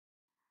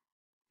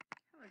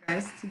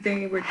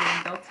Today we're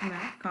doing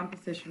Deltamath,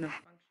 composition of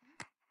functions.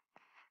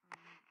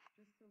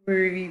 Just so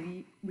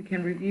we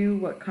can review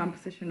what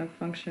composition of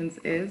functions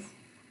is.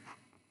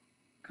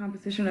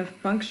 Composition of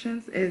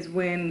functions is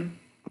when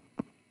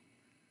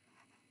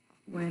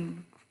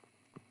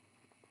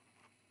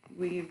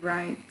we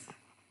write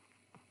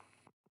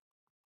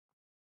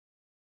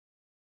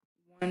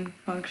one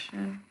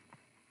function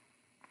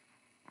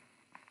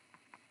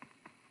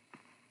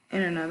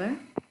in another.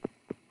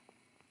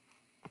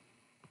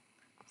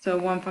 So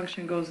one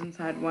function goes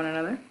inside one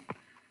another.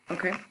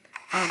 Okay.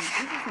 This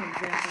is an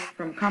example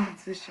from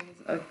composition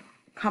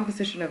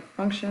of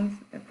functions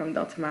from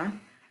Deltamath.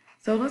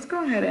 So let's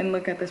go ahead and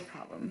look at this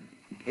problem.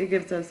 It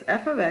gives us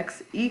f of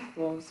x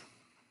equals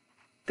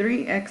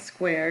 3x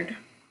squared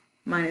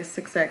minus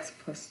 6x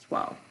plus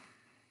 12.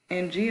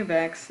 And g of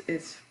x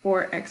is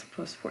 4x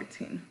plus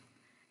 14.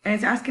 And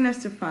it's asking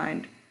us to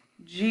find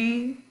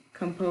g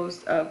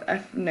composed of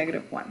f of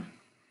negative 1.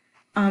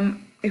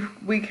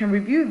 If we can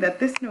review that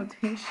this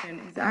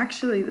notation is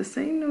actually the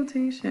same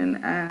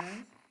notation as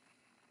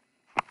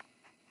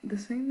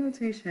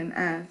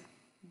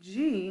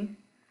g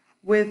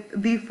with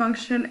the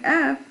function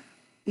f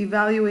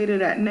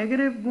evaluated at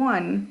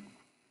 -1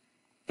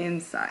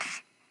 inside.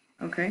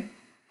 Okay?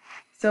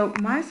 So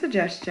my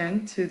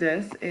suggestion to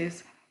this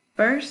is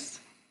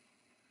first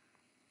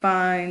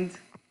find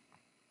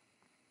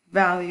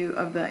value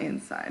of the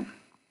inside.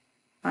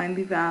 Find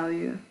the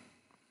value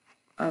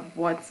of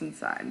what's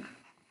inside.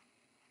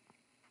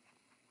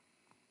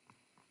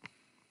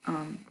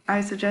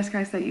 I suggest,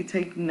 guys, that you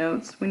take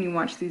notes when you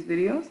watch these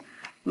videos.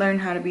 Learn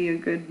how to be a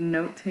good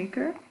note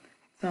taker.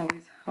 It's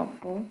always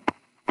helpful.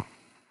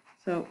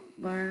 So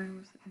learn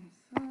what's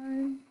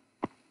inside.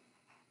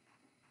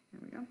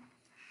 There we go.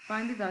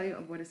 Find the value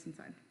of what is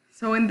inside.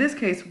 So in this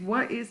case,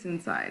 what is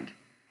inside?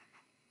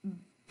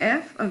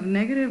 F of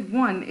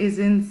 -1 is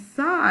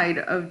inside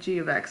of g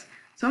of x.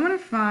 So I'm going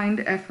to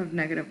find f of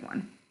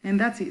 -1. And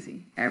that's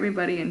easy.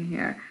 Everybody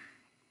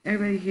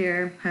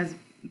here has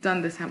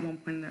done this at one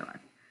point in their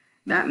life.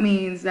 That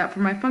means that for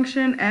my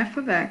function f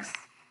of x,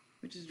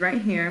 which is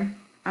right here,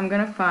 I'm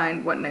going to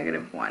find what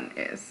 -1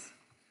 is.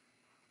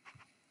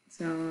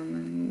 So let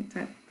me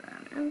type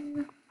that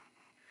in.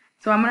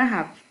 So I'm going to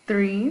have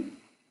 3,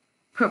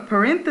 put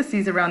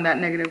parentheses around that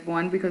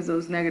 -1 because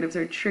those negatives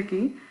are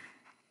tricky.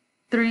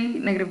 3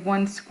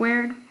 -1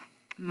 squared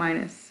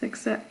minus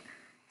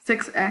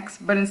 6x,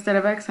 but instead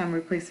of x, I'm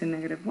replacing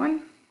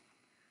 -1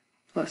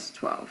 plus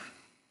 12.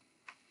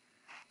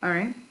 All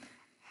right.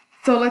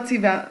 So let's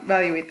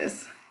evaluate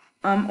this.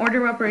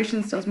 Order of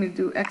operations tells me to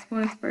do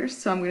exponents first,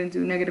 so I'm going to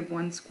do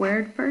 -1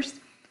 squared first.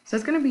 So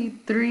it's going to be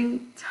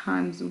 3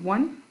 times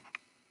 1.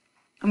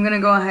 I'm going to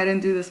go ahead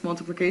and do this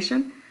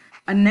multiplication.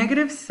 A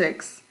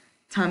 -6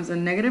 times a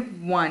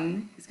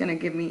 -1 is going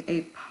to give me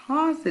a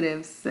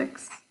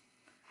 +6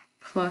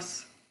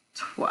 plus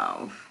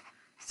 12.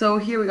 So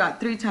here we got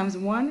 3 times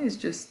 1 is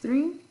just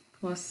 3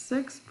 plus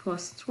 6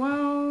 plus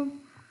 12.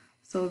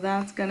 So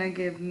that's going to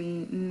give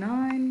me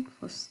 9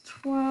 plus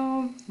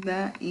 12.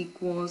 That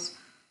equals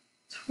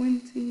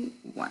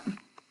 21.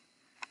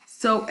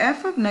 So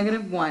f of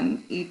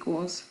 -1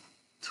 equals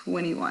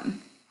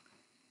 21.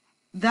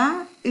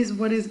 That is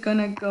what is going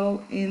to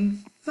go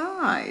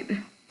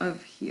inside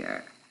of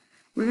here.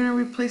 We're going to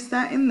replace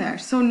that in there.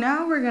 So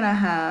now we're going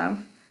to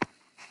have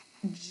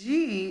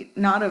g,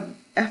 not of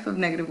f of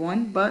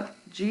 -1, but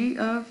g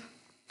of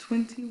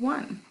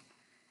 21.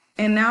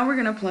 And now we're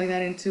going to plug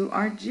that into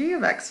our g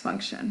of x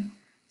function.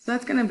 So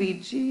that's going to be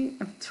g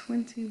of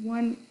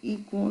 21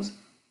 equals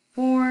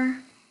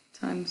 4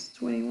 times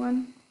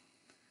 21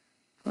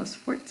 plus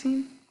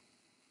 14.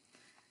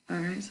 All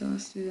right, so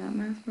let's do that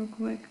math real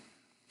quick.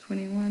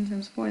 21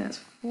 times 4, that's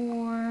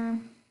 4,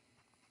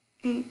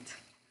 8.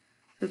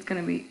 So it's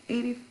going to be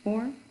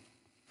 84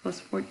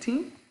 plus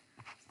 14.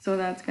 So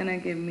that's going to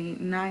give me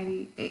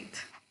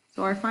 98.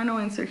 So our final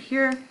answer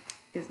here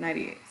is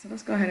 98. So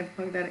let's go ahead and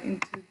plug that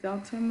into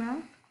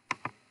Deltamath.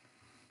 I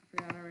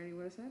forgot already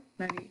what it said.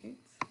 98.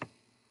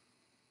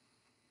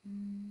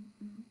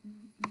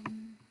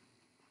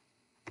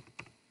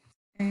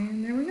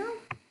 And there we go.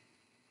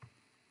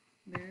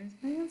 There's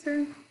my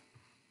answer.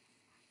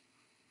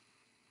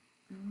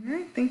 All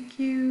right. Thank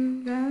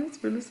you guys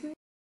for listening.